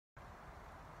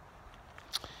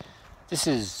This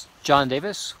is John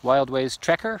Davis, Wildways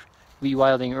Trekker,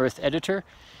 Rewilding Earth Editor,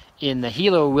 in the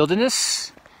Gila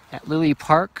Wilderness at Lily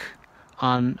Park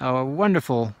on a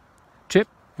wonderful trip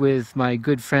with my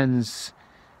good friends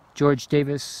George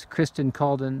Davis, Kristen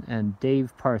Calden, and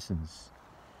Dave Parsons.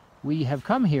 We have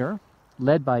come here,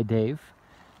 led by Dave,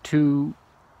 to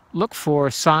look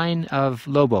for sign of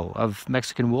lobo, of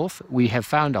Mexican wolf. We have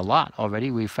found a lot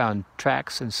already. We've found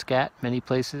tracks and scat many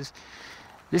places.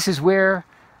 This is where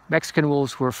Mexican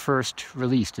wolves were first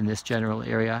released in this general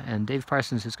area, and Dave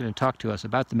Parsons is going to talk to us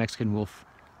about the Mexican wolf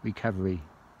recovery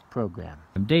program.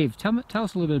 Dave, tell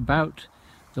us a little bit about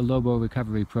the lobo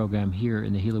recovery program here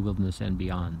in the Gila Wilderness and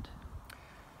beyond.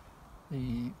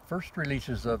 The first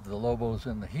releases of the lobos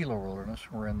in the Gila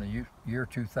Wilderness were in the year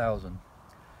 2000.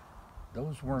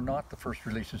 Those were not the first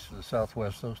releases to the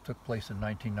southwest. Those took place in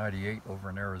 1998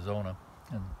 over in Arizona,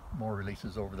 and more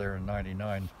releases over there in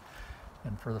 99.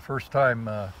 And for the first time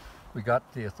we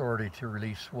got the authority to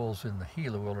release wolves in the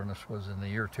Gila Wilderness was in the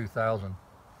year 2000.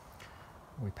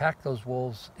 We packed those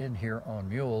wolves in here on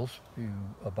mules to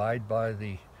abide by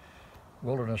the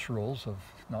wilderness rules of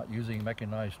not using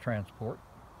mechanized transport.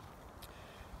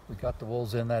 We got the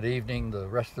wolves in that evening. The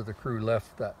rest of the crew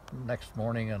left that next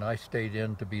morning, and I stayed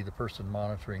in to be the person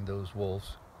monitoring those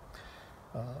wolves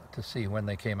to see when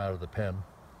they came out of the pen.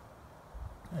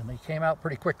 And they came out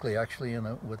pretty quickly, actually,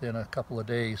 within a couple of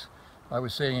days. I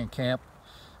was sitting in camp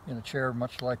in a chair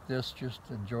much like this, just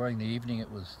enjoying the evening. It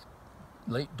was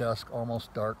late dusk,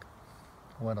 almost dark,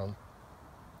 when a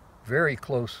very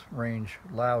close range,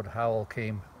 loud howl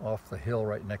came off the hill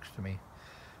right next to me,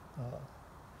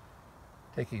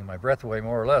 taking my breath away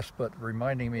more or less, but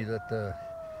reminding me that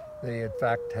they in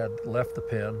fact had left the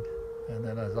pen. And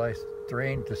then as I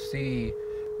strained to see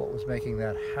what was making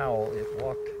that howl, it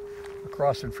walked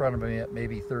across in front of me at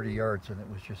maybe 30 yards, and it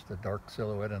was just a dark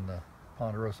silhouette in the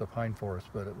ponderosa pine forest.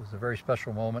 But it was a very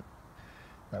special moment.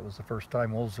 That was the first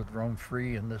time wolves had roamed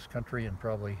free in this country in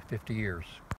probably 50 years.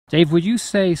 Dave, would you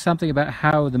say something about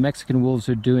how the Mexican wolves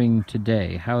are doing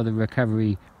today, how the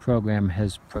recovery program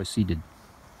has proceeded?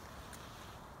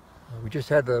 We just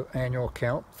had the annual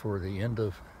count for the end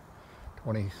of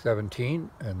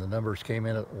 2017, and the numbers came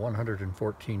in at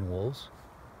 114 wolves.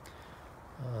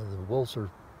 The wolves are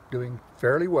doing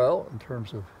fairly well in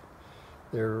terms of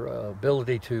their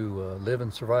ability to live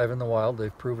and survive in the wild.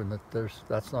 They've proven that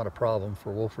that's not a problem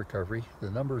for wolf recovery. The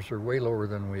numbers are way lower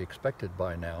than we expected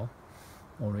by now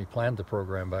when we planned the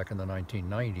program back in the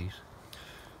 1990s.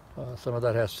 Some of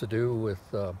that has to do with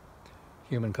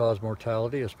human-caused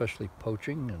mortality, especially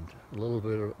poaching, and a little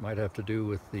bit of it might have to do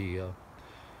with the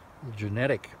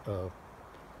genetic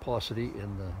paucity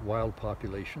in the wild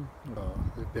population.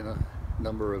 There have been a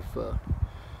number of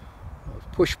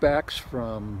pushbacks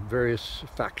from various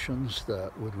factions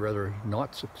that would rather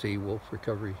not see wolf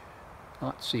recovery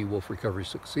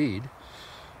succeed.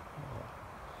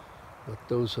 But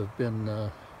those have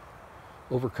been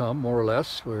overcome more or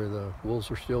less, where the wolves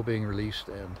are still being released,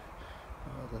 and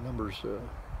the numbers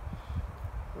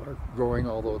are growing,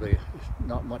 although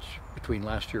not much between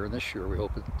last year and this year. We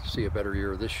hope to see a better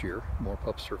year this year, more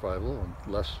pup survival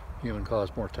and less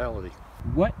human-caused mortality.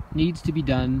 What needs to be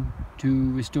done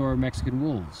to restore Mexican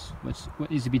wolves? What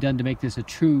needs to be done to make this a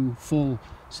true, full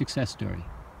success story?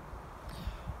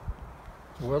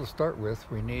 Well, to start with,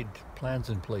 we need plans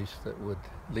in place that would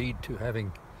lead to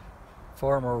having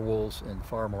far more wolves in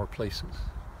far more places.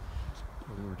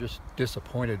 We were just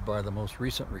disappointed by the most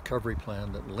recent recovery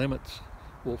plan that limits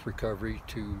wolf recovery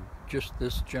to just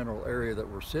this general area that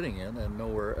we're sitting in and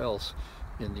nowhere else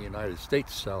in the United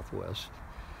States Southwest.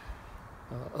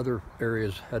 Other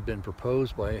areas had been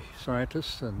proposed by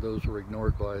scientists, and those were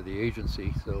ignored by the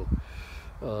agency. So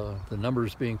the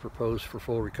numbers being proposed for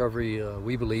full recovery,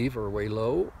 we believe, are way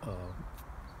low.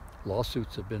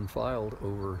 Lawsuits have been filed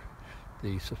over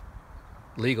the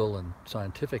legal and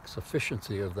scientific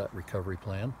sufficiency of that recovery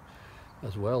plan,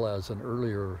 as well as an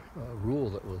earlier rule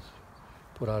that was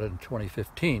put out in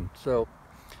 2015. So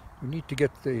we need to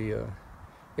get the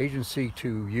agency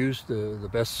to use the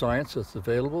best science that's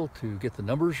available to get the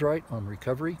numbers right on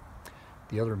recovery.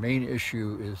 The other main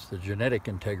issue is the genetic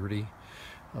integrity.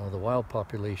 The wild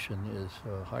population is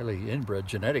highly inbred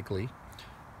genetically,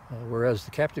 whereas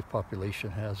the captive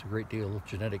population has a great deal of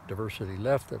genetic diversity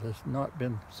left that has not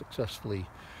been successfully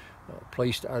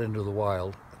placed out into the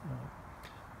wild.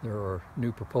 There are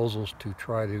new proposals to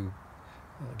try to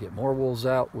get more wolves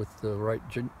out with the right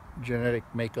genetic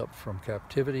makeup from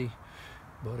captivity,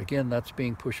 but again, that's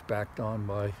being pushed back on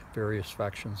by various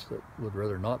factions that would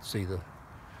rather not see the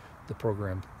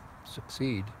program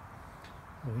succeed.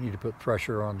 We need to put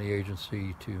pressure on the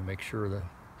agency to make sure that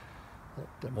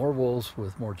The more wolves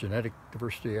with more genetic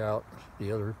diversity out.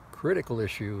 The other critical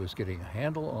issue is getting a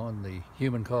handle on the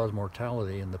human-caused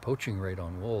mortality and the poaching rate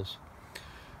on wolves.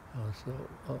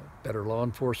 Better law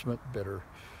enforcement, better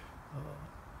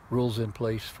rules in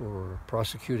place for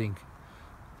prosecuting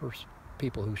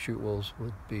people who shoot wolves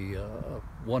would be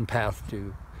one path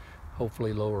to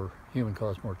hopefully lower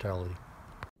human-caused mortality.